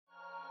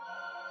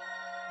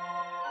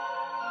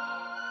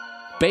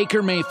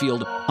Baker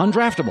Mayfield,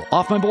 undraftable,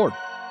 off my board.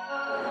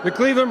 The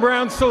Cleveland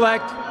Browns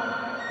select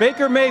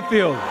Baker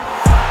Mayfield. What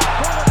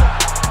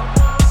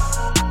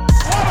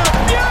a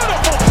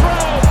beautiful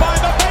throw by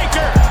the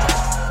Baker!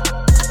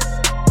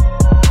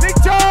 Nick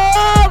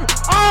Chubb!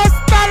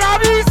 Hasta la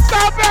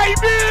vista,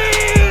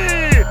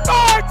 baby!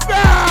 Touchdown!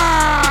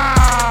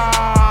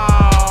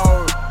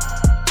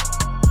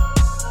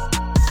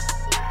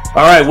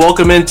 All right,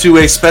 welcome into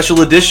a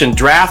special edition,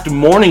 draft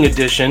morning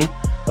edition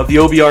of the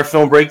OBR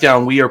Film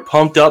Breakdown. We are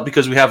pumped up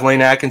because we have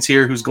Lane Adkins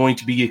here, who's going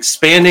to be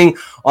expanding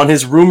on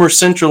his Rumor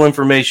Central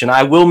information.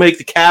 I will make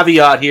the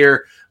caveat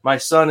here. My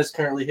son is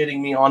currently hitting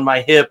me on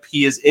my hip.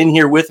 He is in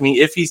here with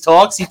me. If he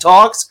talks, he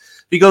talks.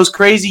 If he goes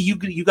crazy, you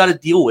got to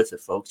deal with it,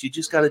 folks. You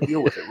just got to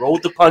deal with it. Roll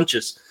with the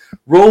punches.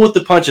 Roll with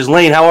the punches.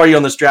 Lane, how are you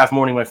on this draft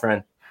morning, my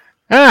friend?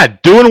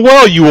 Doing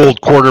well, you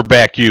old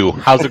quarterback, you.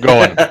 How's it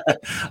going?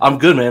 I'm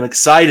good, man.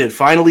 Excited.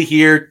 Finally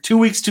here. 2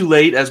 weeks too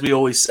late, as we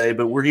always say,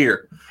 but we're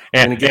here.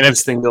 And get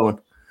this thing going.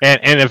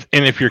 And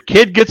if your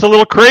kid gets a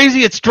little crazy,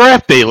 it's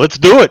draft day. Let's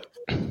do it.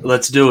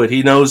 Let's do it.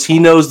 He knows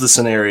the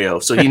scenario,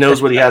 so he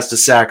knows what he has to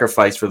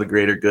sacrifice for the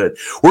greater good.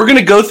 We're going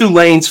to go through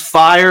Lane's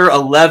Fire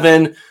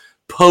 11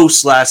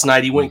 posts last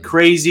night. He went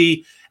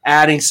crazy,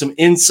 adding some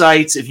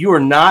insights. If you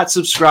are not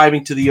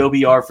subscribing to the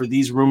OBR for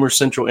these Rumor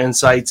Central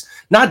insights,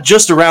 not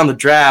just around the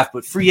draft,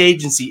 but free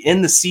agency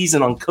in the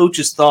season on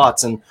coaches'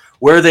 thoughts and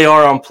where they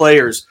are on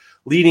players,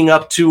 leading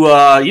up to,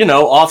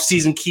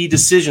 off-season key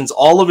decisions.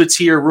 All of it's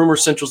here. Rumor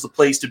Central's the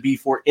place to be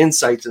for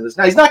insights in this.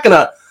 Now,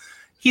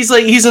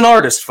 he's an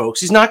artist, folks.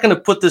 He's not going to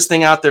put this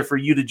thing out there for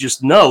you to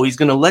just know. He's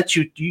going to let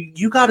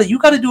you got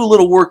to do a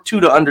little work,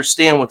 too, to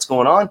understand what's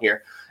going on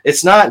here.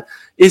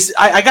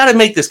 I got to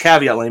make this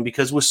caveat, Lane,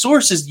 because with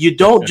sources, you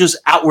don't just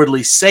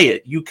outwardly say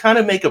it. You kind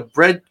of make a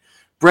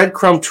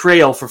breadcrumb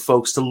trail for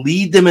folks to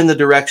lead them in the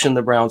direction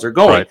the Browns are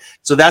going. Right.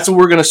 So that's what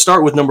we're going to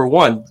start with. Number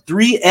one,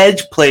 3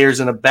 edge players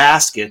in a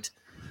basket.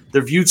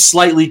 They're viewed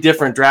slightly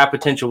different draft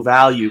potential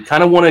value.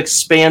 Kind of want to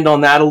expand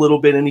on that a little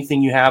bit.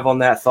 Anything you have on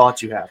that,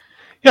 thoughts you have?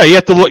 Yeah, you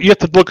have to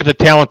look at the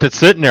talent that's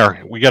sitting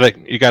there. You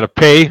got to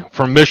pay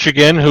from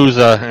Michigan, who's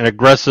an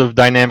aggressive,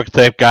 dynamic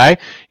type guy.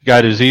 You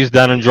got Aziz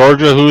down in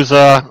Georgia, who's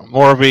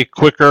more of a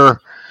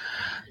quicker,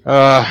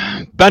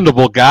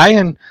 bendable guy,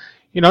 and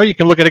you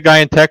can look at a guy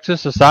in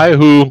Texas, Asai,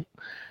 who,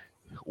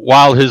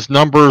 while his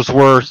numbers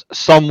were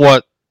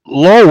somewhat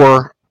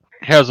lower,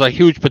 has a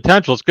huge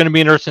potential. It's going to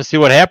be interesting to see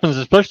what happens,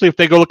 especially if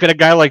they go look at a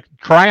guy like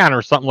Tryon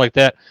or something like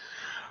that,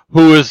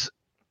 who is,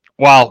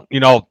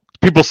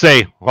 people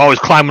say, well, he's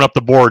climbing up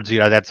the boards.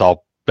 That's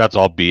all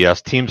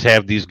BS. Teams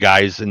have these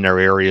guys in their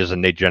areas,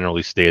 and they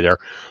generally stay there.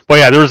 But,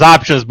 yeah, there's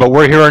options, but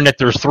we're hearing that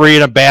there's 3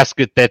 in a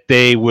basket that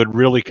they would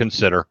really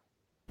consider.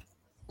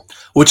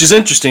 Which is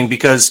interesting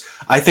because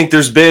I think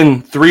there's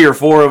been 3 or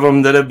 4 of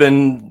them that have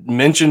been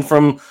mentioned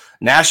from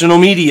national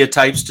media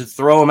types to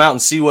throw them out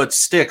and see what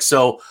sticks.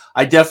 So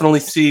I definitely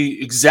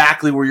see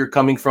exactly where you're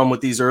coming from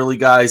with these early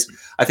guys.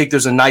 I think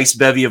there's a nice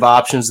bevy of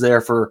options there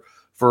for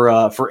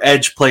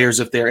edge players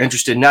if they're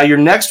interested. Now your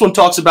next one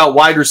talks about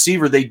wide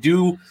receiver. They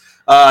do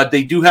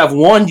have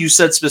one you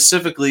said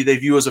specifically they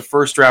view as a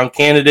first round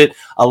candidate.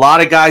 A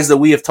lot of guys that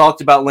we have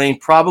talked about, Lane,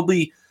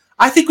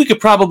 I think we could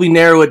probably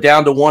narrow it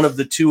down to one of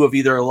the 2 of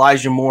either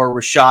Elijah Moore or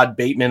Rashad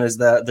Bateman as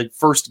the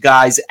first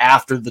guys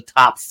after the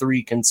top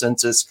 3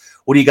 consensus.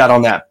 What do you got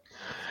on that?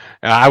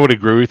 I would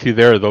agree with you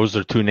there. Those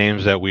are 2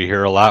 names that we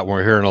hear a lot.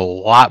 We're hearing a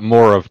lot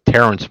more of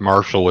Terrence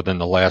Marshall within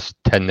the last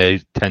 10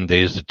 days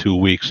to 2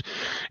 weeks.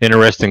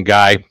 Interesting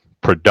guy,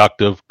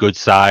 productive, good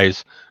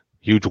size,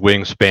 huge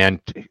wingspan.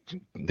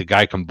 The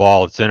guy can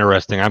ball. It's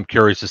interesting. I'm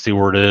curious to see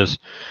where it is.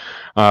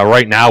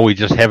 Right now, we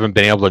just haven't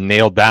been able to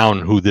nail down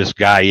who this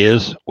guy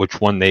is,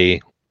 which one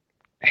they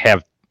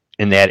have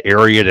in that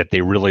area that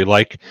they really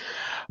like.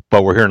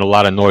 But we're hearing a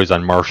lot of noise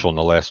on Marshall in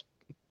the last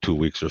 2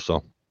 weeks or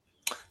so.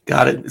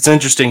 Got it. It's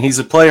interesting. He's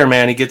a player,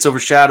 man. He gets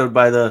overshadowed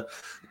by the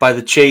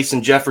Chase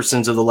and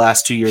Jeffersons of the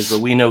last 2 years,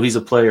 but we know he's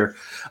a player.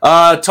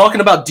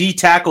 Talking about D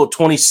tackle at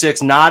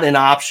 26, not an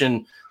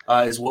option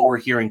is what we're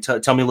hearing.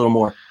 Tell me a little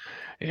more.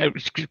 Yeah,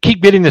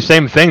 keep getting the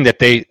same thing that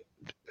the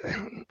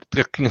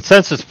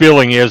consensus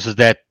feeling is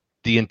that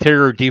the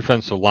interior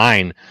defensive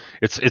line,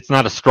 it's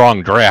not a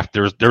strong draft.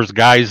 There's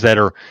guys that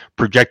are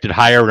projected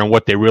higher than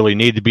what they really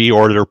need to be,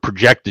 or they're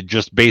projected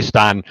just based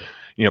on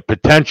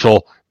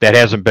potential that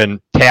hasn't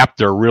been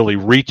tapped or really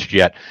reached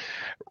yet.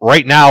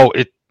 Right now,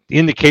 the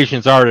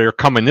indications are they're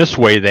coming this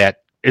way that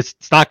it's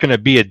not going to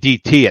be a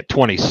DT at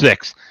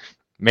 26.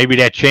 Maybe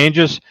that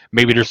changes.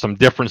 Maybe there's some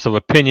difference of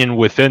opinion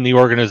within the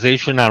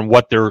organization on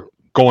what they're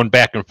going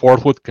back and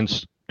forth with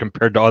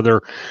compared to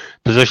other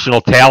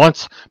positional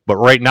talents. But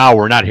right now,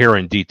 we're not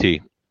hearing DT.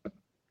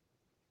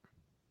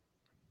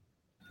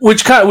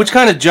 Which kind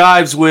of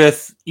jives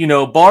with,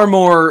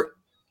 Barmore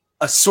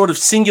a sort of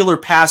singular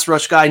pass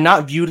rush guy,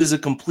 not viewed as a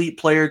complete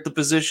player at the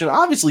position.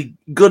 Obviously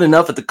good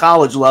enough at the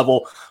college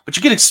level, but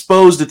you get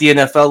exposed at the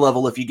NFL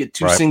level if you get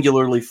too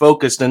singularly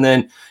focused. And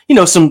then,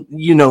 some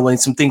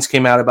things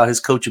came out about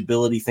his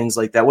coachability, things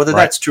like that. Whether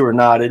that's true or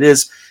not, it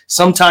is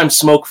sometimes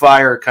smoke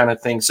fire kind of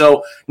thing.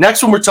 So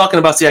next one we're talking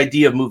about is the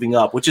idea of moving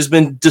up, which has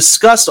been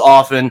discussed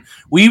often.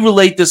 We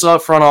relate this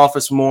up front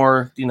office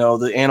more,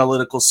 the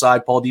analytical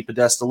side, Paul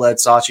DePodesta led,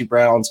 Sashi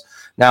Brown's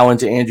now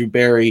into Andrew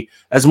Berry,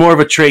 as more of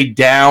a trade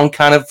down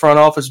kind of front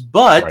office.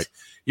 But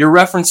you're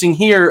referencing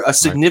here a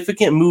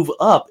significant move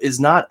up is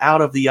not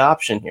out of the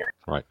option here.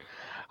 Right.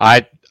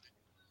 I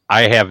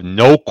have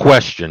no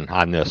question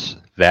on this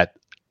that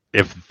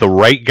if the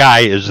right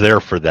guy is there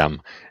for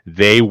them,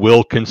 they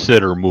will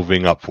consider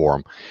moving up for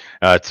him.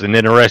 It's an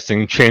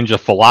interesting change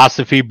of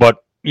philosophy,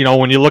 but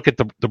when you look at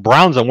the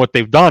Browns and what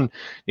they've done,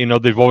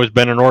 they've always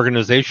been an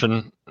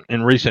organization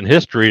in recent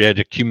history that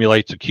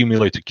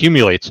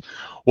accumulates.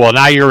 Well,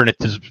 now you're in a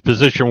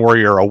position where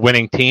you're a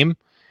winning team.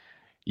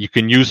 You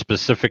can use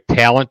specific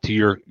talent to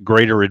your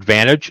greater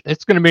advantage.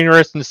 It's going to be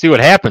interesting to see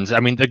what happens. I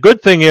mean, the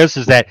good thing is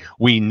that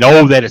we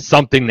know that it's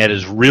something that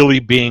is really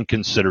being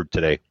considered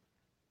today.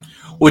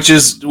 Which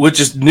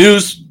is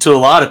news to a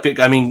lot of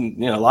people. I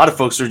mean, a lot of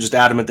folks are just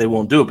adamant they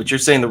won't do it, but you're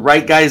saying the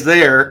right guy's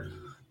there,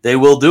 they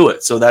will do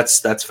it. So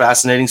that's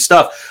fascinating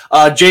stuff.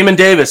 Jamin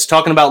Davis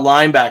talking about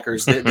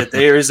linebackers, that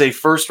there is a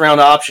first-round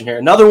option here.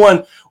 Another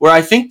one where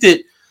I think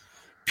that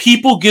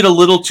people get a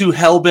little too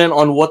hell-bent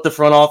on what the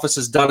front office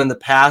has done in the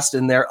past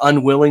and their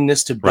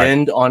unwillingness to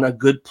bend on a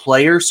good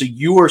player. So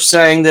you are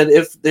saying that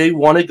if they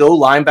want to go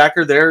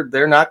linebacker,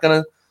 they're not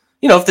going to,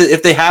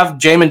 if they have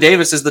Jamin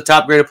Davis as the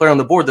top graded player on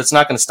the board, that's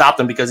not going to stop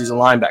them because he's a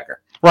linebacker.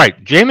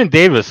 Right. Jamin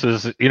Davis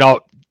is,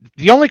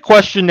 the only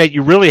question that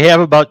you really have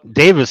about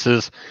Davis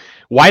is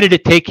why did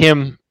it take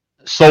him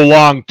so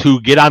long to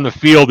get on the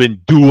field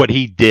and do what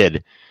he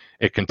did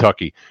at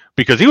Kentucky?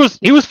 Because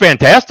he was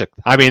fantastic.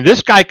 I mean,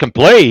 this guy can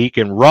play. He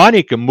can run.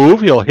 He can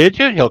move. He'll hit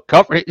you. He'll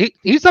cover.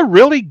 He's a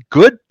really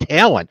good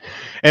talent.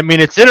 I mean,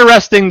 it's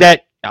interesting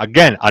that,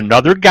 again,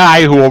 another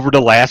guy who over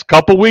the last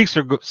couple weeks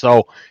or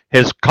so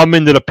has come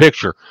into the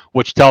picture,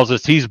 which tells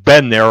us he's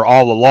been there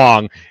all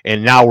along,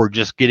 and now we're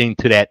just getting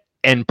to that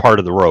end part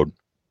of the road.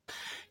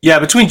 Yeah,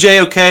 between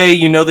JOK,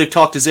 they've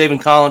talked to Zaven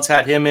Collins,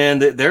 had him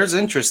in. There's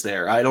interest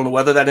there. I don't know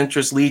whether that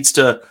interest leads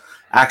to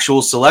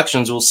actual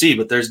selections, we'll see,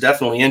 but there's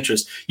definitely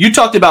interest. You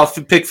talked about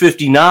pick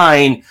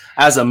 59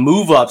 as a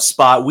move-up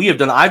spot.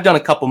 I've done a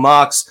couple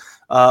mocks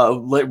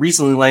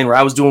recently, Lane, where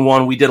I was doing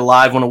one. We did a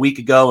live one a week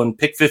ago, and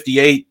pick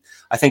 58,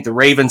 I think the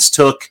Ravens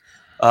took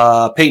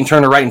Peyton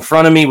Turner right in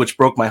front of me, which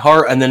broke my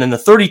heart. And then in the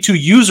 32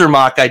 user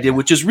mock I did,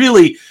 which is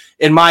really,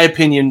 in my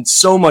opinion,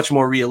 so much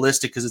more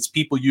realistic because it's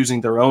people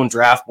using their own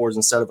draft boards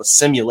instead of a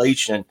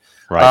simulation.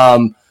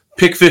 Right.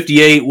 Pick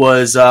 58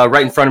 was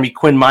right in front of me,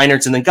 Quinn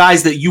Meinertz, and the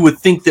guys that you would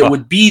think that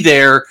would be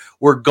there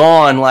were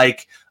gone,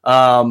 like,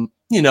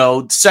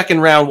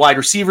 second-round wide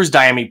receivers.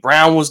 Diami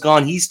Brown was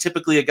gone. He's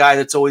typically a guy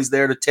that's always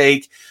there to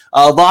take.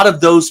 A lot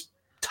of those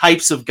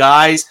types of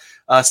guys,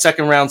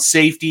 second-round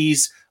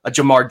safeties,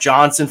 Jamar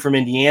Johnson from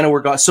Indiana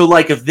were gone. So,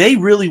 if they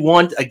really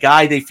want a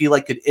guy they feel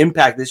like could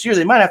impact this year,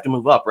 they might have to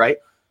move up, right?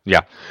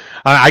 Yeah.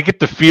 I get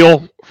the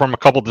feel from a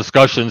couple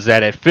discussions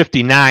that at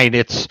 59,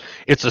 it's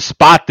a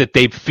spot that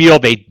they feel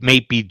they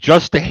may be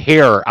just a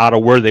hair out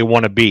of where they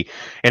want to be.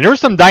 And there's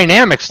some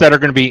dynamics that are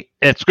going to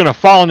it's going to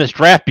fall in this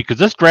draft because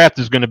this draft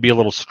is going to be a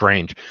little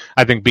strange.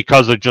 I think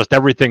because of just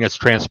everything that's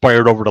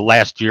transpired over the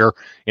last year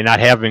and not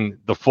having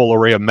the full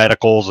array of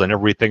medicals and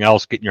everything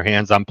else, getting your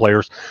hands on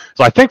players.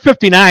 So I think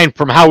 59,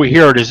 from how we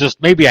hear it, is just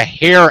maybe a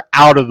hair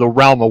out of the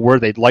realm of where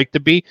they'd like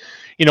to be.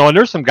 And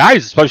there's some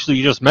guys, especially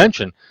you just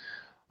mentioned,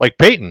 like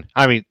Peyton.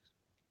 I mean,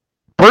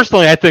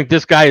 personally, I think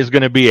this guy is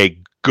going to be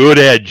a good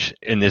edge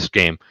in this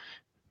game.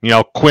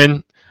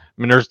 Quinn,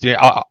 there's the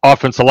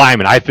offensive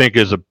lineman, I think,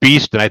 is a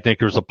beast, and I think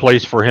there's a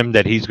place for him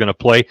that he's going to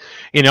play,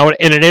 in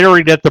an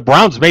area that the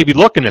Browns may be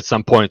looking at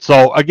some point.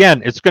 So,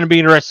 again, it's going to be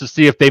interesting to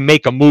see if they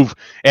make a move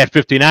at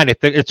 59. I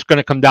think it's going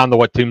to come down to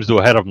what teams do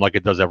ahead of them like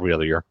it does every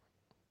other year.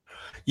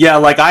 Yeah,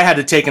 I had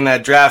to take in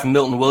that draft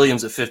Milton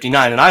Williams at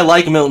 59, and I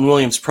like Milton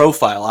Williams'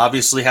 profile.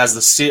 Obviously has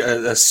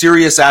a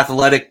serious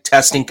athletic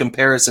testing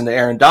comparison to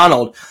Aaron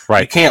Donald.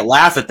 Right. You can't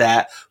laugh at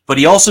that, but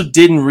he also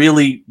didn't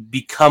really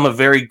become a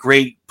very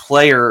great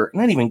player,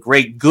 not even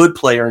good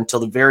player until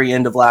the very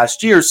end of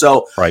last year.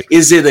 So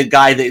Is it a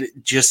guy that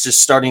just is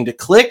starting to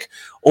click,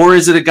 or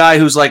is it a guy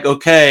who's like,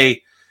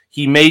 okay,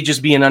 he may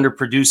just be an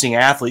underproducing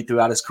athlete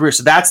throughout his career?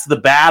 So that's the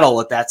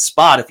battle at that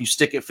spot. If you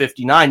stick at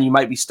 59, you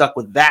might be stuck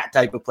with that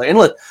type of player. And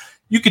look,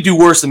 you could do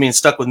worse than being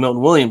stuck with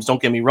Milton Williams,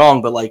 don't get me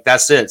wrong, but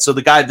that's it. So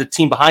the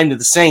team behind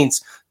the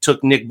Saints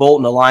took Nick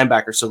Bolton, a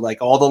linebacker. So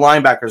all the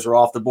linebackers are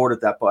off the board at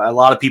that point. A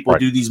lot of people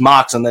do these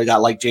mocks and they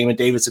got Jamin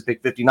Davis at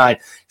pick 59.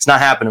 It's not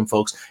happening,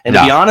 folks. And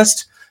to be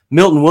honest,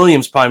 Milton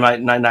Williams probably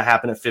might not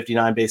happen at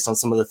 59 based on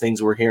some of the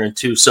things we're hearing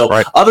too. So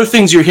other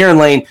things you're hearing,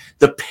 Lane,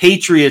 the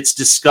Patriots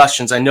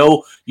discussions. I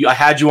know I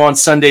had you on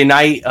Sunday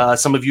night.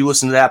 Some of you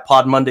listened to that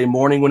pod Monday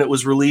morning when it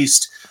was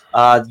released.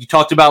 You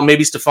talked about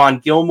maybe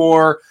Stephon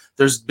Gilmore.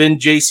 There's been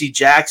J.C.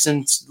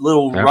 Jackson's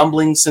little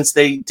rumblings since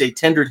they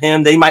tendered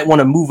him. They might want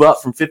to move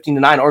up from 15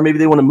 to 9, or maybe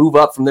they want to move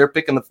up from their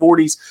pick in the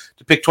 40s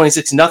to pick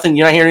 26. Nothing.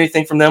 You're not hearing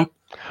anything from them?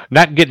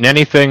 Not getting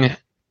anything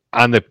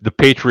on the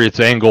Patriots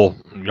angle,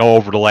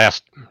 over the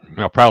last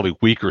probably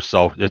week or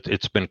so.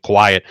 It's been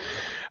quiet.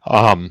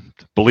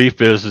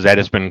 Belief is that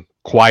it's been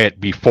quiet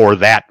before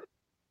that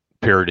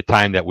period of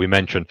time that we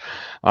mentioned.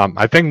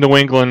 I think New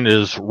England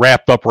is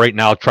wrapped up right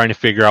now trying to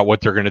figure out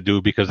what they're going to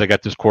do because they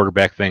got this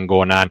quarterback thing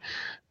going on.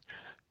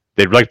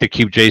 They'd like to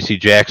keep J.C.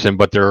 Jackson,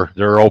 but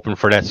they're open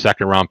for that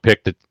second-round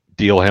pick to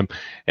deal him.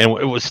 And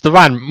it was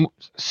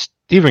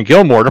Steven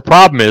Gilmore. The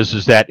problem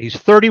is that he's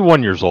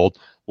 31 years old,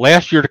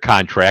 last year to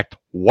contract,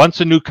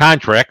 wants a new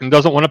contract, and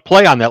doesn't want to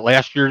play on that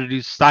last year that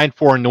he's signed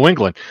for in New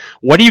England.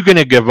 What are you going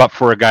to give up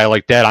for a guy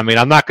like that? I mean,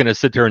 I'm not going to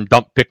sit there and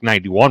dump pick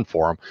 91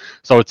 for him.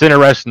 So it's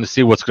interesting to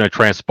see what's going to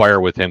transpire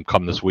with him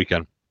come this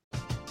weekend.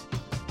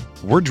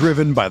 We're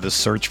driven by the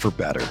search for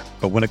better.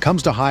 But when it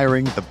comes to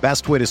hiring, the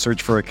best way to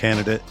search for a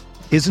candidate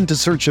isn't to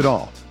search at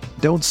all.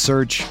 Don't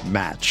search,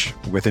 match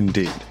with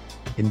Indeed.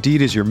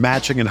 Indeed is your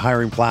matching and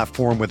hiring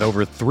platform with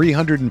over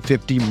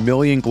 350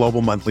 million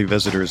global monthly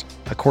visitors,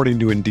 according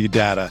to Indeed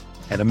data,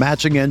 and a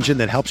matching engine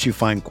that helps you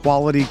find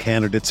quality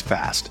candidates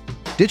fast.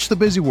 Ditch the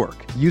busy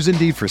work. Use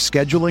Indeed for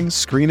scheduling,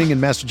 screening, and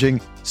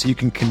messaging so you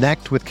can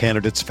connect with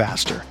candidates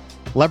faster.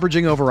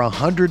 Leveraging over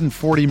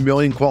 140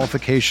 million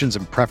qualifications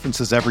and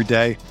preferences every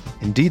day,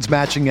 Indeed's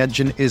matching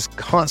engine is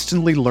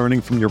constantly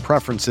learning from your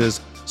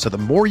preferences, so the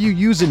more you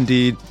use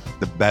Indeed,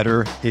 the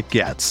better it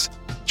gets.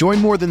 Join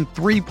more than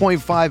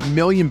 3.5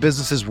 million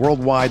businesses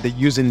worldwide that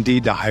use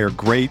Indeed to hire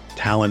great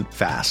talent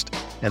fast.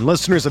 And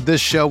listeners of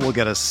this show will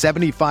get a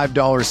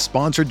 $75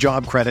 sponsored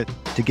job credit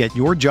to get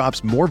your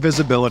jobs more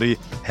visibility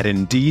at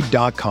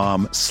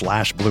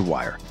Indeed.com/Blue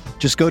Wire.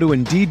 Just go to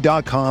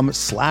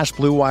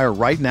Indeed.com/Blue Wire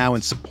right now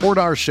and support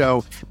our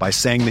show by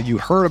saying that you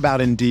heard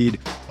about Indeed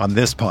on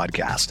this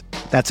podcast.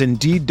 That's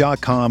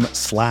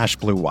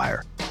Indeed.com/Blue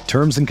Wire.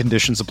 Terms and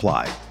conditions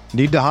apply.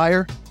 Need to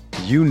hire?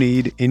 You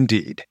need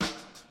Indeed.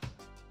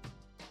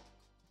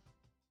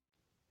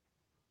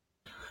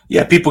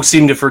 Yeah, people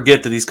seem to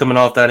forget that he's coming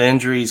off that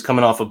injury. He's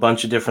coming off a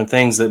bunch of different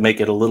things that make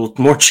it a little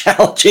more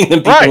challenging than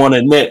people want to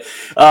admit.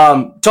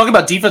 Talking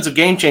about defensive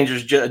game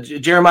changers,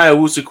 Jeremiah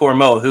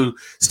Owusu-Koramoah, who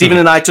Stephen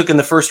and I took in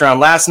the first round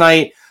last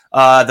night.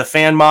 The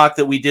fan mock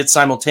that we did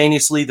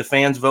simultaneously, the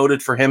fans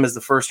voted for him as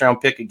the first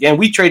round pick again.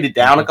 We traded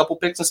down a couple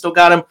picks and still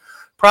got him.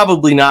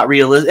 Probably not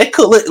realistic.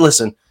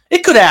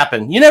 It could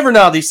happen. You never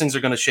know how these things are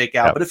going to shake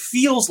out, but it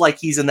feels like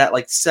he's in that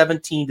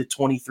 17 to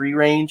 23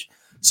 range.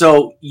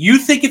 So you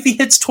think if he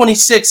hits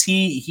 26,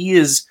 he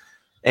is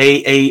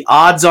a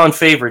odds-on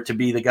favorite to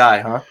be the guy,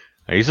 huh?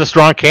 He's a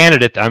strong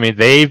candidate. I mean,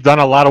 they've done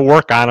a lot of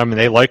work on him, and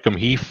they like him.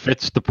 He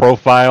fits the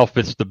profile,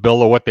 fits the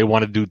bill of what they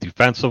want to do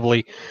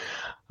defensively.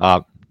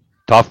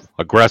 Tough,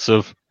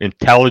 aggressive,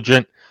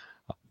 intelligent,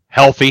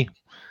 healthy.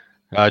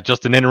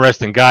 Just an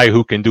interesting guy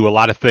who can do a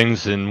lot of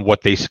things in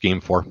what they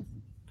scheme for.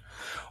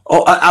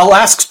 Oh, I'll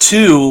ask,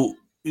 too,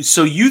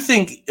 so you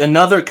think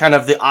another kind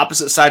of the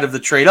opposite side of the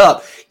trade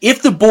up,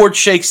 if the board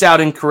shakes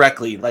out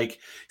incorrectly, like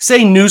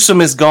say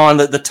Newsome is gone,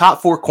 the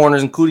top four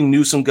corners, including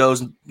Newsome,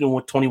 goes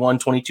 21,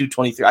 22,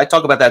 23. I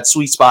talk about that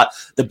sweet spot.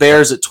 The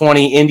Bears at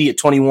 20, Indy at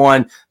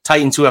 21,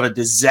 Titans who have a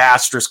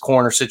disastrous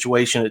corner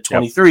situation at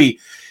 23. Yep.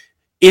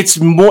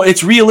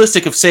 It's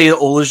realistic if, say,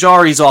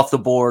 Olajari's off the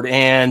board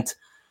and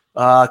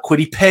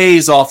Kwity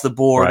Paye's off the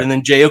board, right, and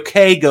then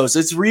JOK goes.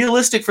 It's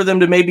realistic for them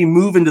to maybe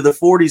move into the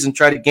 40s and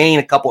try to gain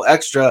a couple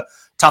extra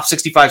top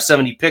 65,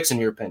 70 picks, in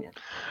your opinion.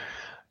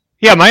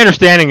 Yeah, my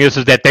understanding is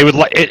that they would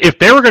like, if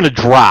they were going to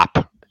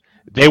drop,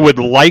 they would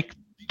like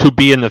to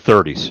be in the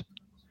 30s.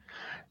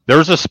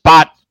 There's a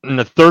spot in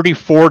the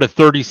 34 to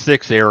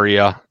 36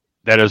 area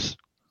that is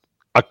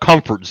a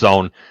comfort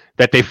zone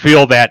that they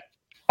feel that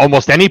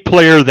almost any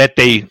player that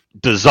they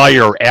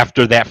desire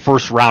after that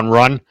first round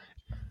run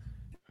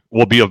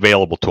will be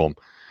available to them.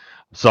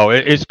 So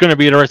it's going to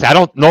be interesting. I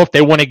don't know if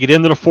they want to get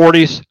into the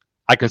 40s.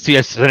 I can see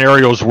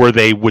scenarios where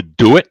they would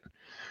do it.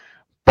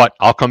 But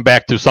I'll come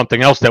back to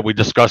something else that we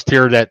discussed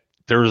here, that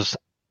there's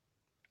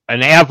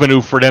an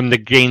avenue for them to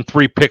gain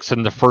 3 picks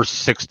in the first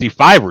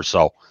 65 or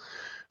so.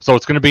 So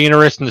it's going to be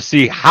interesting to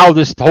see how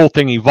this whole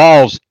thing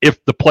evolves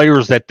if the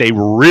players that they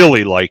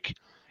really like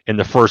in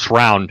the first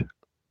round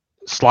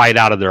slide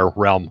out of their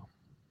realm.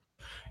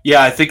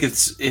 Yeah, I think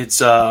it's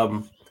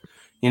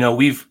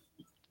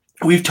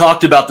we've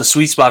talked about the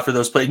sweet spot for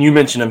those players, and you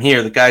mentioned them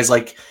here, the guys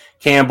like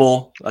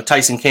Campbell,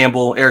 Tyson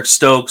Campbell, Eric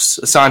Stokes,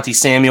 Asante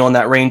Samuel in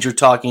that range you're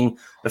talking,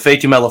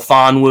 Ifeatu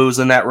Melifonwu's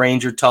in that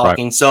range you're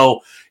talking. Right.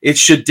 So it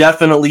should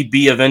definitely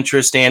be of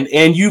interest. And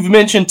you've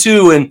mentioned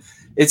too, and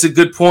it's a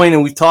good point,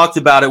 and we've talked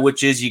about it,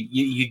 which is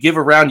you give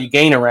around, you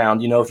gain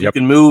around. If you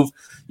can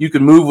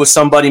move with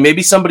somebody.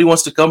 Maybe somebody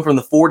wants to come from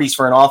the 40s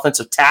for an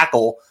offensive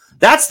tackle.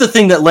 That's the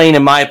thing that Lane,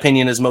 in my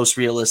opinion, is most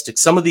realistic.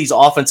 Some of these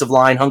offensive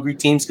line hungry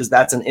teams, because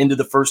that's an end of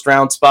the first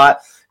round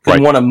spot, could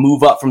want to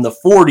move up from the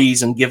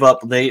 40s and give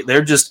up.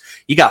 They're just,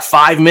 you got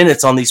 5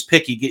 minutes on these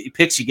picks.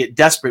 You get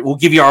desperate. We'll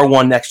give you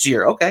R1 next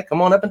year. Okay,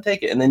 come on up and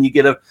take it. And then you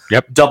get a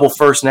double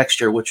first next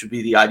year, which would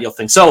be the ideal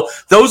thing. So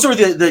those are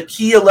the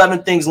key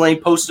 11 things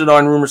Lane posted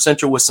on Rumor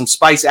Central with some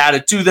spice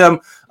added to them,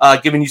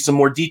 giving you some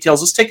more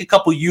details. Let's take a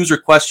couple user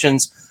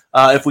questions.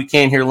 If we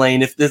can here,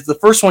 Lane. If the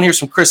first one here is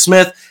from Chris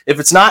Smith,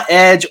 if it's not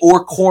edge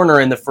or corner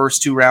in the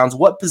first 2 rounds,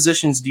 what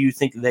positions do you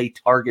think they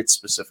target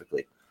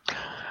specifically?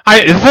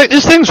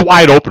 This thing's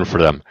wide open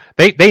for them.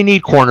 They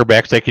need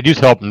cornerbacks. They could use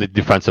help in the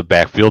defensive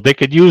backfield. They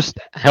could use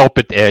help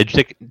at the edge,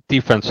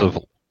 defensive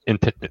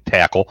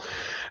tackle.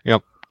 You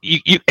know,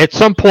 you at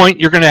some point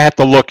you're going to have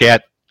to look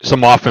at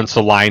some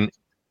offensive line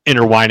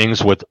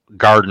interwinings with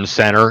guard and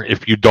center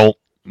if you don't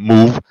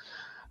move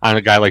on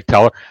a guy like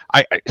Teller.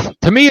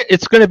 To me,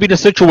 it's going to be the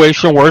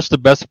situation where it's the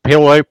best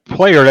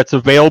player that's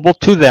available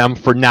to them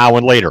for now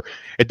and later.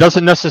 It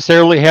doesn't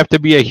necessarily have to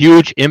be a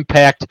huge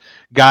impact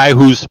guy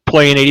who's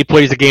playing 80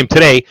 plays a game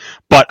today,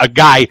 but a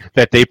guy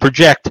that they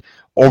project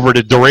over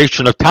the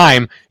duration of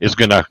time is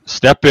going to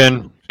step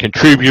in,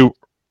 contribute,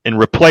 and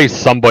replace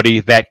somebody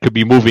that could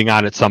be moving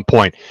on at some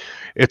point.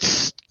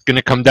 It's going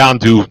to come down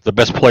to the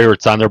best player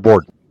that's on their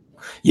board.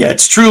 Yeah,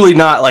 it's truly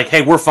not like,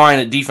 hey, we're fine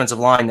at defensive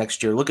line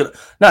next year. No,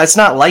 it's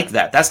not like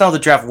that. That's not how the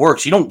draft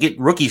works. You don't get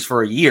rookies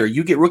for a year.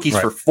 You get rookies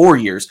for 4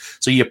 years.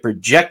 So you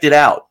project it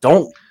out.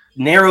 Don't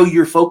narrow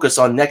your focus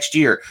on next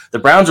year. The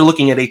Browns are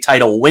looking at a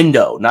title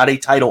window, not a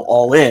title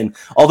all in.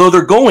 Although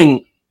they're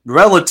going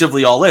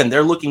relatively all in,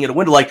 they're looking at a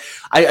window. Like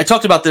I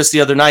talked about this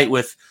the other night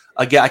with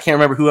I can't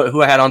remember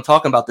who I had on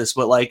talking about this,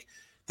 but like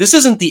this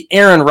isn't the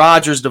Aaron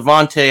Rodgers,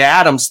 Devontae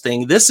Adams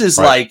thing. This is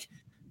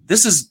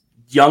this is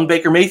young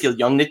Baker Mayfield,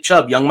 young Nick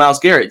Chubb, young Myles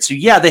Garrett. So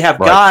yeah, they have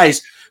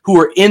guys who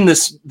are in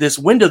this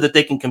window that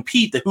they can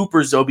compete, the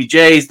Hoopers,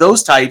 OBJs,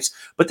 those types,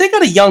 but they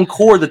got a young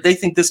core that they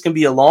think this can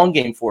be a long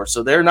game for.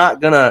 So they're not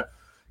going to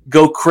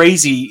go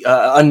crazy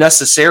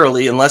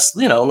unnecessarily unless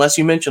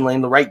you mention,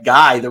 Lane, the right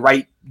guy, the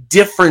right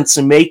difference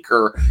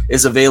maker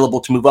is available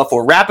to move up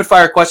for. Rapid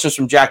fire questions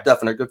from Jack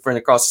Duffin, our good friend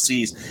across the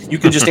seas. You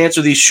can just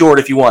answer these short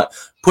if you want.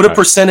 Put a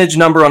percentage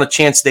number on a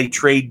chance they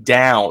trade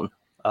down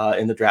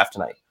in the draft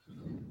tonight.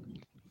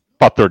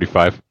 About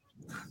 35.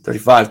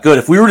 35. Good.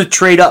 If we were to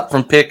trade up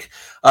from pick,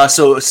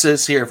 so it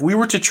says here, if we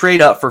were to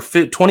trade up for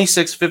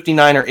 26,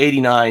 59, or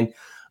 89,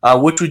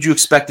 which would you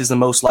expect is the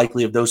most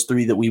likely of those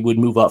 3 that we would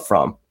move up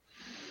from?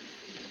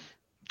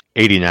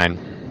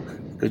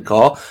 89. Good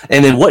call.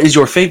 And then what is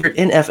your favorite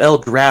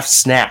NFL draft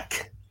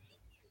snack?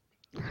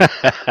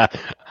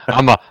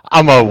 I'm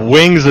a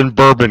wings and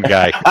bourbon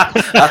guy.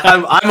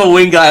 I'm a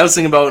wing guy. I was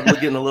thinking about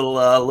getting a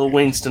little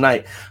wings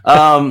tonight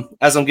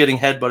as I'm getting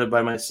headbutted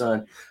by my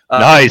son.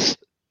 Nice.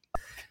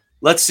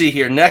 Let's see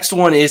here. Next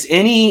one is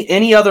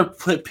any other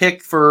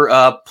pick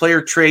for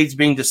player trades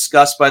being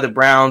discussed by the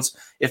Browns.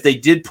 If they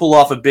did pull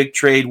off a big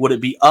trade, would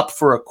it be up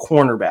for a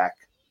cornerback?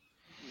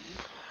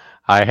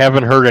 I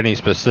haven't heard any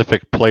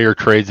specific player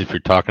trades if you're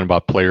talking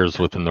about players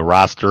within the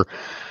roster.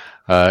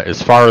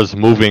 As far as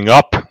moving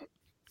up,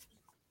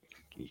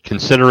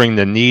 considering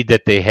the need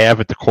that they have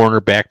at the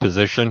cornerback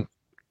position,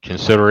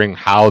 considering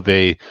how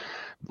they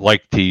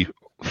like the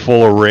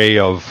full array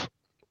of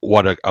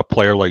what a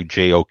player like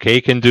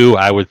JOK can do,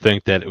 I would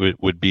think that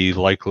it would be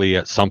likely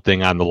at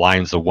something on the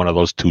lines of one of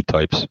those 2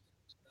 types.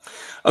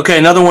 Okay,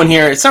 another one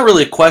here. It's not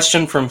really a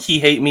question from He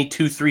Hate Me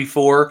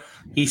 234.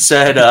 He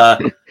said,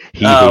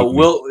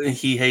 "Will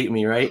he hate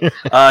me?" Right?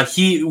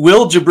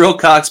 Will Jabril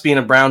Cox be in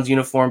a Browns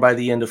uniform by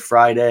the end of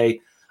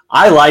Friday?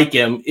 I like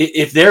him.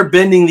 If they're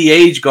bending the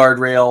age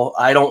guardrail,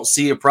 I don't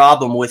see a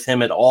problem with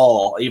him at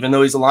all. Even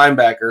though he's a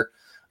linebacker,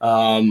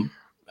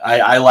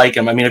 I like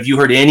him. I mean, have you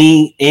heard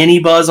any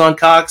buzz on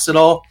Cox at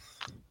all?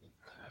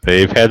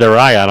 They've had their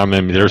eye on him.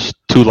 I mean, there's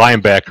 2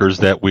 linebackers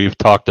that we've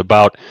talked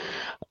about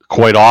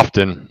quite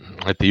often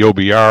at the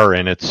OBR,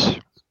 and it's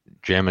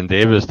Jamin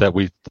Davis that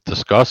we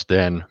discussed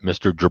and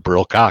Mr.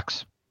 Jabril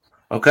Cox.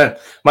 Okay.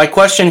 My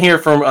question here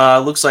from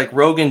looks like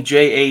Rogan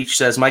JH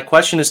says, my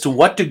question is to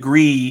what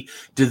degree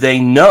do they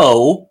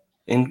know,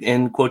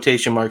 in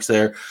quotation marks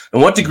there,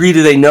 and what degree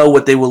do they know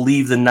what they will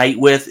leave the night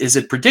with? Is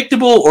it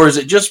predictable or is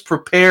it just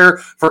prepare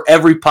for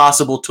every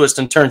possible twist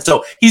and turn?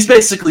 So he's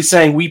basically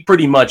saying we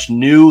pretty much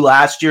knew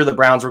last year the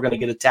Browns were going to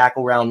get a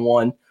tackle round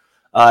 1.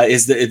 I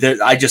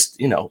just,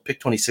 pick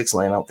 26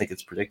 Lane. I don't think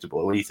it's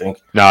predictable. What do you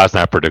think? No, it's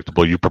not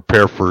predictable. You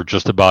prepare for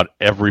just about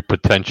every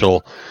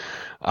potential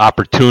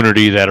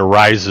opportunity that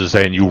arises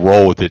and you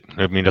roll with it.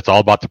 I mean, it's all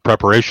about the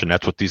preparation.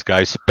 That's what these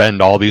guys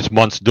spend all these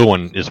months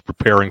doing, is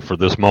preparing for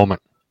this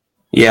moment.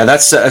 Yeah,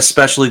 that's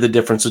especially the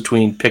difference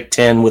between pick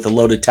 10 with a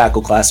loaded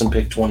tackle class and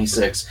pick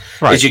 26.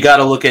 Right. Is you got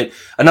to look at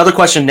another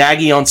question.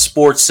 Nagy on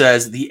Sports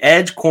says the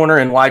edge, corner,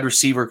 and wide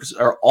receivers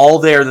are all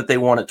there that they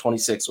want at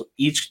 26. So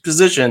each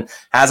position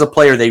has a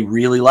player they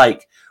really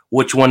like.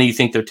 Which one do you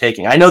think they're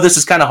taking? I know this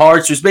is kind of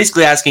hard. So it's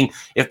basically asking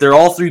if they're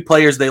all 3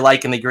 players they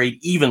like and they grade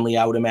evenly.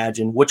 I would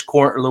imagine which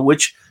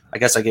I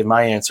guess I gave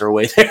my answer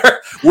away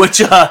there.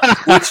 Which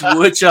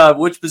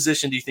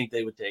position do you think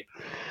they would take?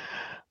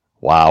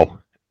 Wow.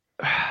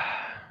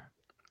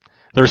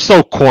 they're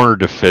so corner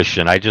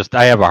deficient. I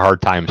have a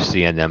hard time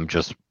seeing them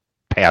just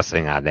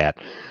passing on that.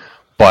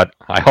 But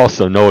I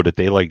also know that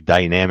they like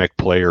dynamic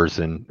players,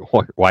 and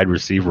wide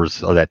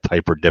receivers of that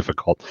type are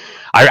difficult.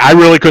 I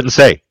really couldn't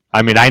say.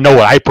 I mean, I know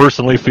what I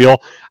personally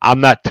feel. I'm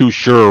not too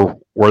sure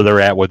where they're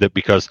at with it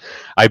because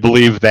I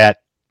believe that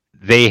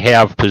they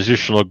have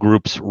positional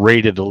groups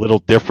rated a little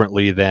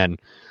differently than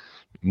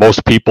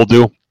most people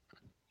do.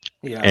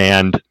 Yeah.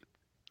 And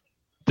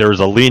there's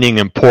a leaning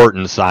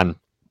importance on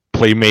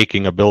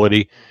playmaking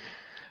ability.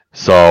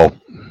 So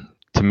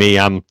to me,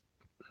 I'm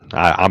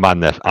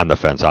on the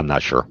fence. I'm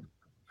not sure.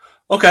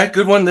 Okay,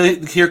 good one.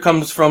 Here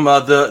comes from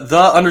the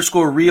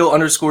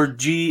 _real_G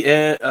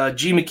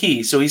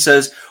McKee. So he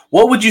says,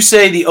 what would you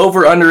say the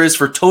over-under is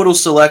for total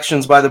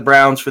selections by the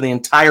Browns for the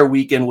entire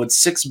weekend? Would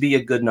 6 be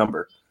a good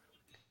number?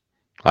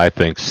 I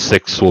think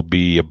 6 will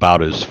be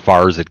about as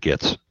far as it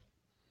gets.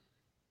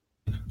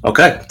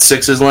 Okay,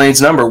 6 is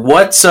Lane's number.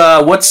 What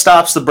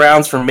stops the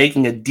Browns from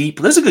making a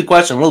deep? This is a good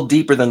question, a little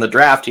deeper than the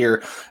draft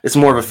here. It's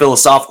more of a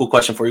philosophical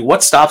question for you.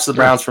 What stops the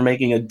Browns from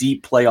making a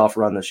deep playoff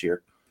run this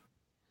year?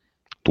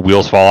 The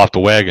wheels fall off the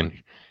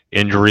wagon.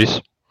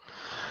 Injuries.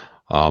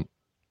 To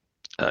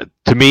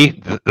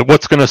me,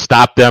 what's going to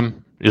stop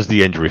them is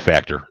the injury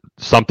factor.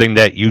 Something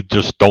that you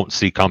just don't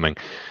see coming.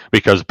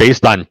 Because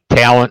based on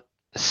talent,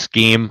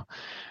 scheme,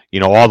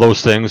 all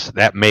those things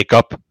that make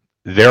up,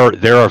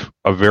 they're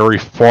a very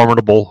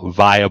formidable,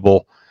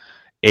 viable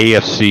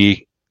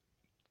AFC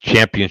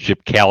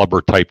championship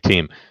caliber type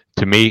team.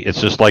 To me, it's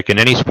just like in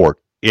any sport.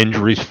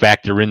 Injuries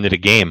factor into the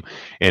game,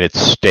 and it's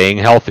staying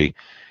healthy.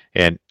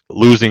 And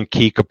losing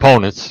key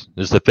components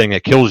is the thing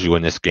that kills you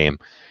in this game.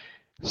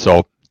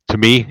 So, to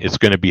me, it's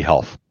going to be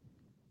health.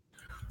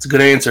 It's a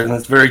good answer, and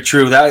that's very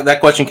true. That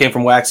question came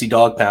from Waxy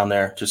Dog Pound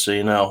there, just so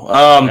you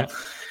know.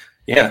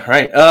 Yeah,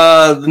 right.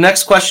 The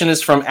next question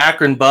is from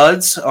Akron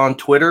Buds on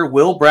Twitter.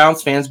 Will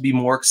Browns fans be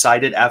more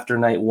excited after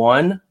night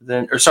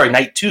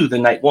 2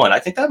 than night 1? I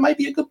think that might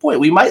be a good point.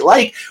 We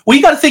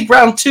got to think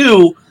round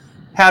 2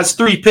 has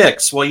 3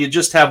 picks while you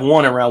just have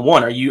 1 in round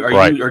 1.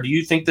 Or do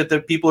you think that the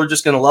people are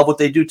just going to love what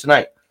they do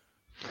tonight?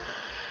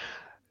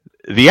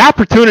 The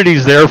opportunity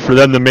is there for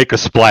them to make a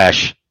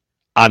splash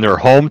on their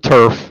home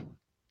turf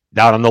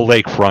down on the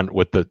lakefront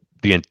with the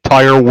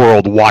entire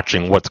world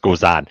watching what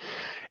goes on.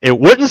 It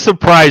wouldn't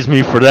surprise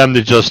me for them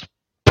to just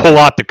pull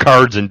out the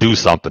cards and do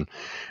something.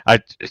 I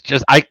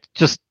just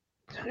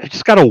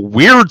got a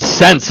weird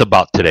sense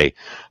about today.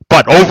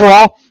 But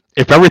overall,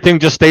 if everything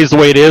just stays the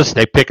way it is,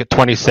 they pick at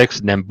 26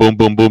 and then boom,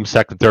 boom, boom,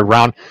 second, third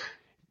round.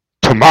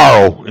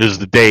 Tomorrow is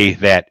the day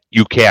that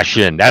you cash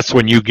in. That's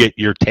when you get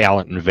your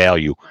talent and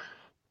value.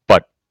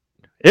 But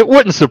it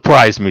wouldn't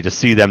surprise me to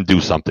see them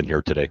do something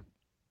here today.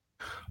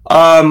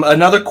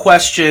 Another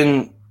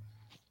question,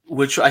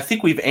 which I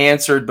think we've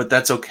answered, but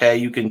that's okay.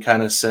 You can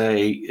kind of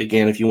say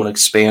again if you want to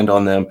expand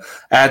on them.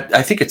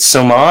 I think it's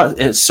Somos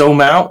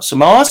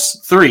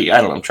 3.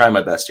 I don't know. I'm trying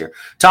my best here.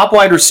 Top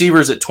wide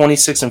receivers at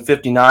 26 and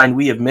 59.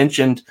 We have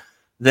mentioned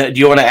that. Do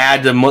you want to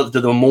add to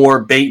the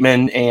more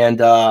Bateman and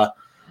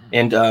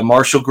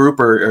Marshall group,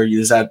 or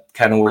is that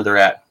kind of where they're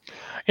at?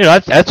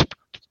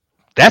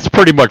 That's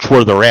pretty much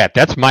where they're at.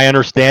 That's my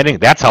understanding.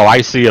 That's how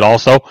I see it.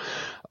 Also,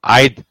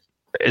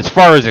 as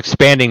far as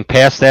expanding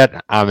past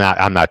that,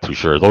 I'm not too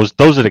sure. Those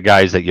are the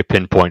guys that you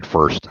pinpoint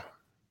first.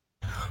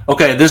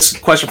 Okay, this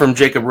question from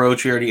Jacob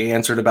Roach, we already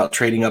answered about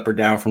trading up or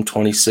down from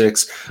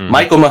 26. Mm-hmm.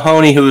 Michael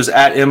Mahoney, who is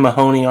at M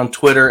Mahoney on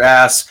Twitter,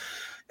 asks,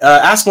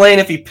 ask Lane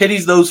if he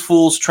pities those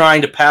fools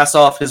trying to pass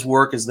off his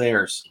work as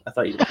theirs. I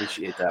thought you'd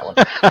appreciate that one.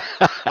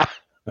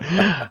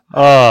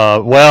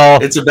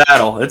 Well, it's a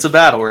battle. It's a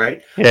battle,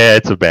 right? Yeah,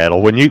 it's a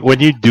battle. When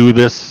you do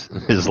this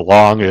as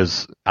long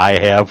as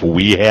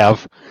we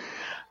have,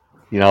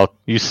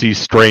 you see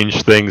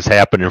strange things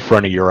happen in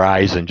front of your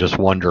eyes and just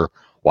wonder,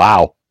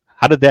 wow,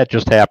 how did that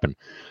just happen?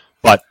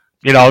 But,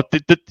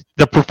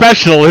 the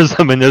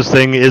professionalism in this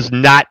thing is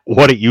not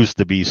what it used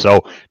to be,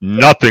 so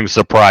nothing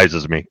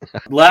surprises me.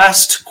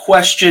 Last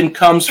question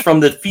comes from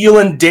the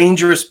Feelin'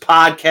 Dangerous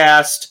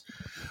podcast.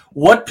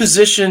 What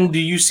position do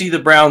you see the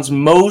Browns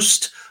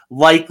most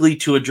likely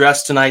to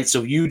address tonight?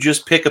 So you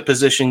just pick a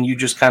position, you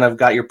just kind of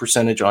got your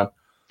percentage on.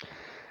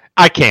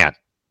 I can't.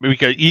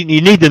 Because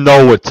you need to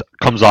know what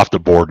comes off the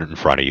board in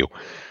front of you.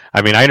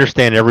 I mean, I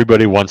understand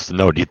everybody wants to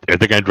know, are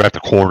they going to draft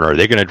a corner? Are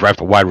they going to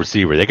draft a wide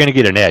receiver? Are they going to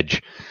get an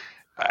edge?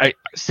 I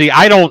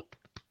don't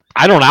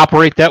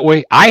operate that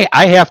way.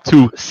 I have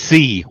to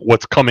see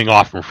what's coming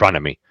off in front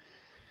of me.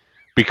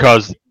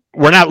 Because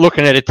we're not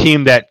looking at a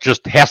team that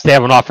just has to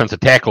have an offensive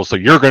tackle, so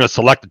you're going to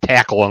select a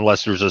tackle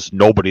unless there's just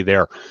nobody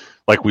there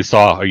like we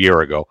saw a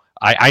year ago.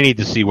 I need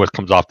to see what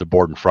comes off the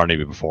board in front of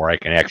me before I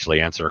can actually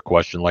answer a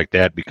question like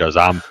that because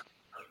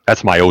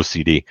that's my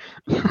OCD.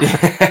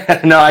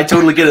 No, I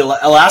totally get it.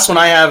 Last one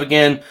I have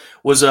again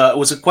was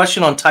a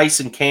question on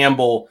Tyson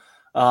Campbell.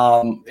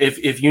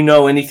 If you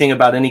know anything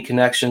about any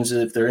connections,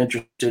 if they're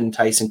interested in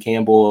Tyson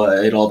Campbell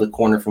at all,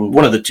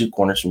 one of the 2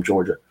 corners from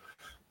Georgia.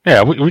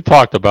 Yeah, we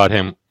talked about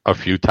him a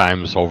few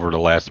times over the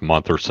last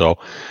month or so.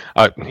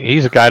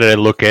 He's a guy that I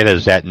look at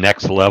as that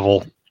next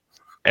level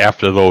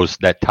after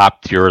that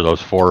top tier,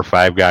 those 4 or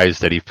 5 guys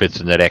that he fits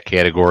into that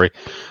category,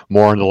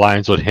 more in the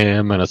lines with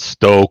him and a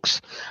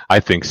Stokes. I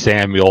think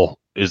Samuel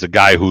is a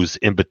guy who's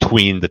in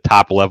between the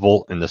top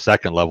level and the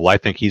second level. I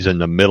think he's in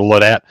the middle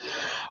of that.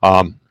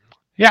 A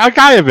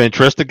guy of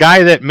interest, a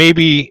guy that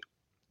maybe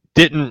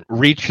didn't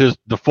reach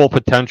the full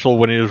potential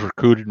when he was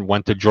recruited and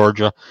went to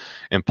Georgia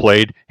and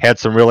played, had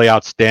some really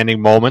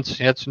outstanding moments.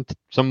 He had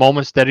some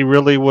moments that he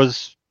really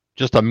was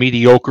just a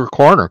mediocre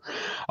corner.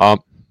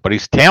 But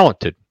he's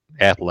talented,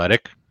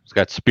 athletic. He's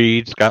got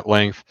speed, he's got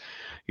length.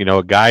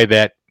 A guy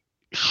that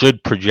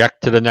should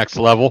project to the next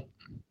level.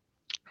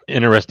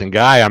 Interesting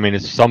guy. I mean,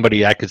 it's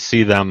somebody I could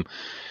see them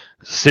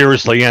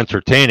seriously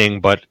entertaining,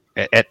 but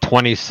at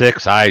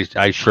 26,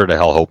 I sure the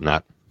hell hope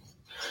not.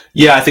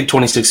 Yeah, I think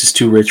 26 is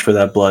too rich for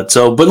that blood.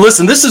 So, but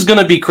listen, this is going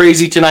to be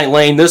crazy tonight,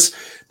 Lane.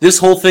 This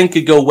whole thing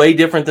could go way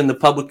different than the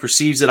public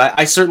perceives it.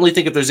 I certainly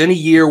think if there's any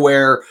year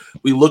where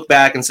we look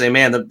back and say,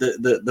 man,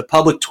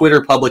 the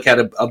Twitter public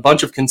had a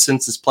bunch of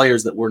consensus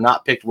players that were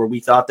not picked where we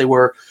thought they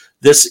were,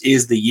 this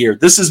is the year.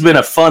 This has been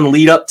a fun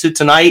lead up to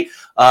tonight.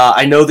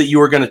 I know that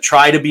you are going to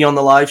try to be on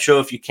the live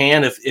show if you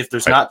can. If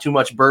there's not too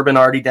much bourbon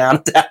already down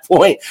at that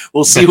point,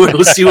 we'll see where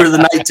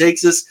the night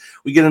takes us.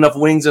 We get enough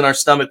wings in our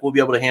stomach, we'll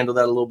be able to handle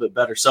that a little bit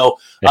better. So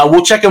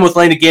we'll check in with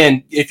Lane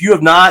again. If you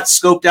have not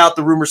scoped out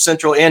the Rumor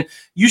Central, and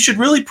you should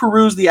really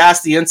peruse the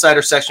Ask the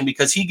Insider section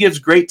because he gives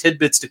great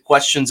tidbits to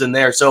questions in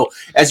there. So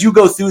as you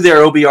go through their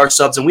OBR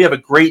subs, and we have a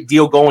great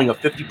deal going, a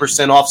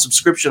 50% off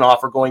subscription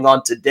offer going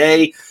on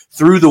today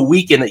through the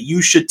weekend that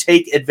you should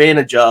take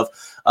advantage of.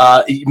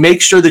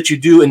 Make sure that you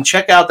do and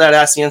check out that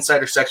Ask the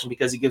Insider section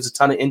because he gives a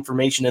ton of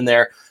information in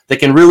there that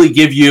can really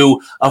give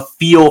you a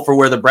feel for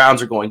where the Browns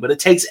are going. But it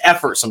takes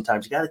effort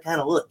sometimes. You got to kind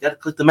of look, got to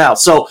click them out.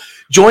 So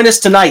join us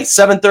tonight,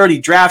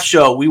 7:30 draft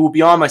show. We will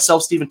be on,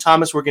 myself, Stephen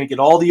Thomas. We're going to get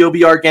all the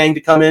OBR gang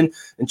to come in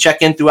and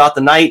check in throughout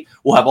the night.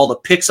 We'll have all the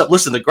picks up.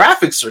 Listen, the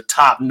graphics are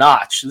top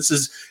notch. This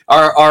is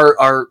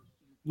our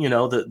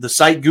the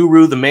site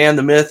guru, the man,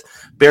 the myth,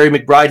 Barry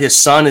McBride. His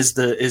son is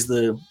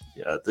the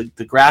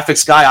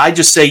graphics guy. I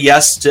just say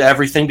yes to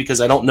everything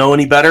because I don't know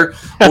any better.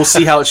 We'll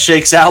see how it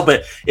shakes out,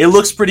 but it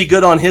looks pretty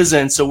good on his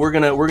end. So we're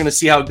gonna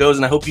see how it goes,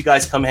 and I hope you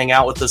guys come hang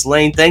out with us.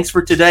 Lane, thanks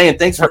for today, and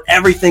thanks for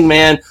everything,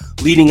 man,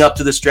 leading up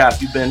to this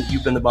draft. You've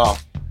been the bomb.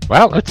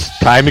 Well, it's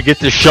time to get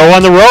this show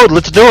on the road.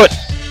 Let's do it.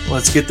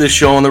 Let's get this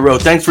show on the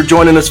road. Thanks for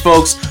joining us,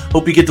 folks.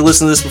 Hope you get to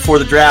listen to this before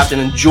the draft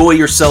and enjoy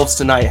yourselves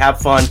tonight.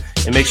 Have fun,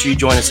 and make sure you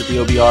join us at the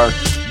OBR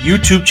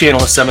YouTube channel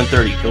at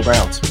 7:30. Go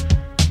Browns.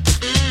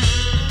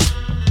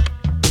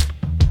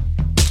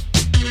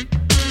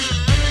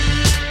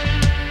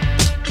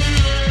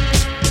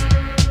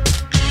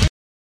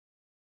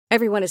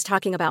 Everyone is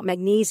talking about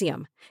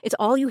magnesium. It's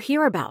all you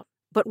hear about.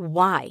 But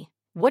why?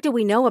 What do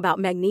we know about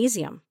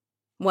magnesium?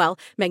 Well,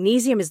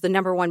 magnesium is the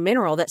number one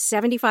mineral that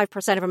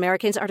 75% of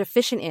Americans are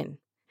deficient in.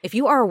 If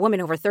you are a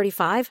woman over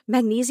 35,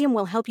 magnesium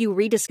will help you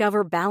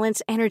rediscover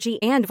balance,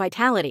 energy, and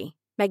vitality.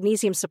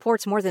 Magnesium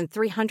supports more than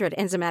 300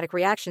 enzymatic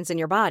reactions in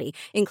your body,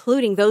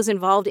 including those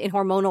involved in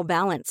hormonal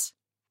balance.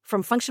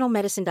 From functional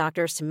medicine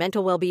doctors to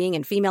mental well-being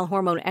and female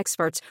hormone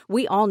experts,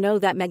 we all know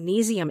that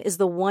magnesium is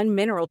the one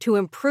mineral to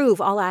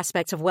improve all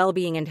aspects of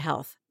well-being and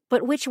health.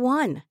 But which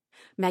one?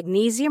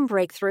 Magnesium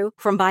Breakthrough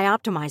from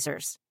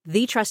Bioptimizers,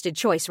 the trusted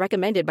choice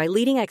recommended by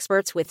leading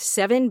experts with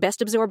 7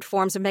 best-absorbed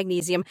forms of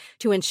magnesium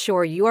to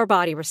ensure your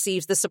body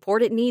receives the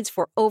support it needs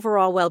for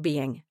overall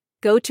well-being.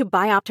 Go to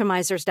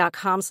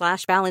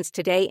bioptimizers.com/balance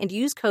today and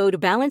use code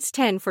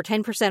BALANCE10 for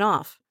 10%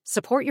 off.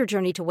 Support your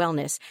journey to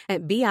wellness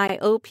at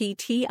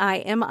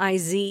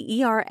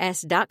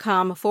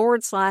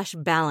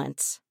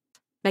bioptimizers.com/balance.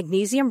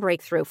 Magnesium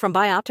Breakthrough from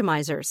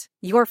Bioptimizers,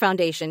 your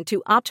foundation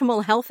to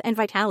optimal health and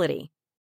vitality.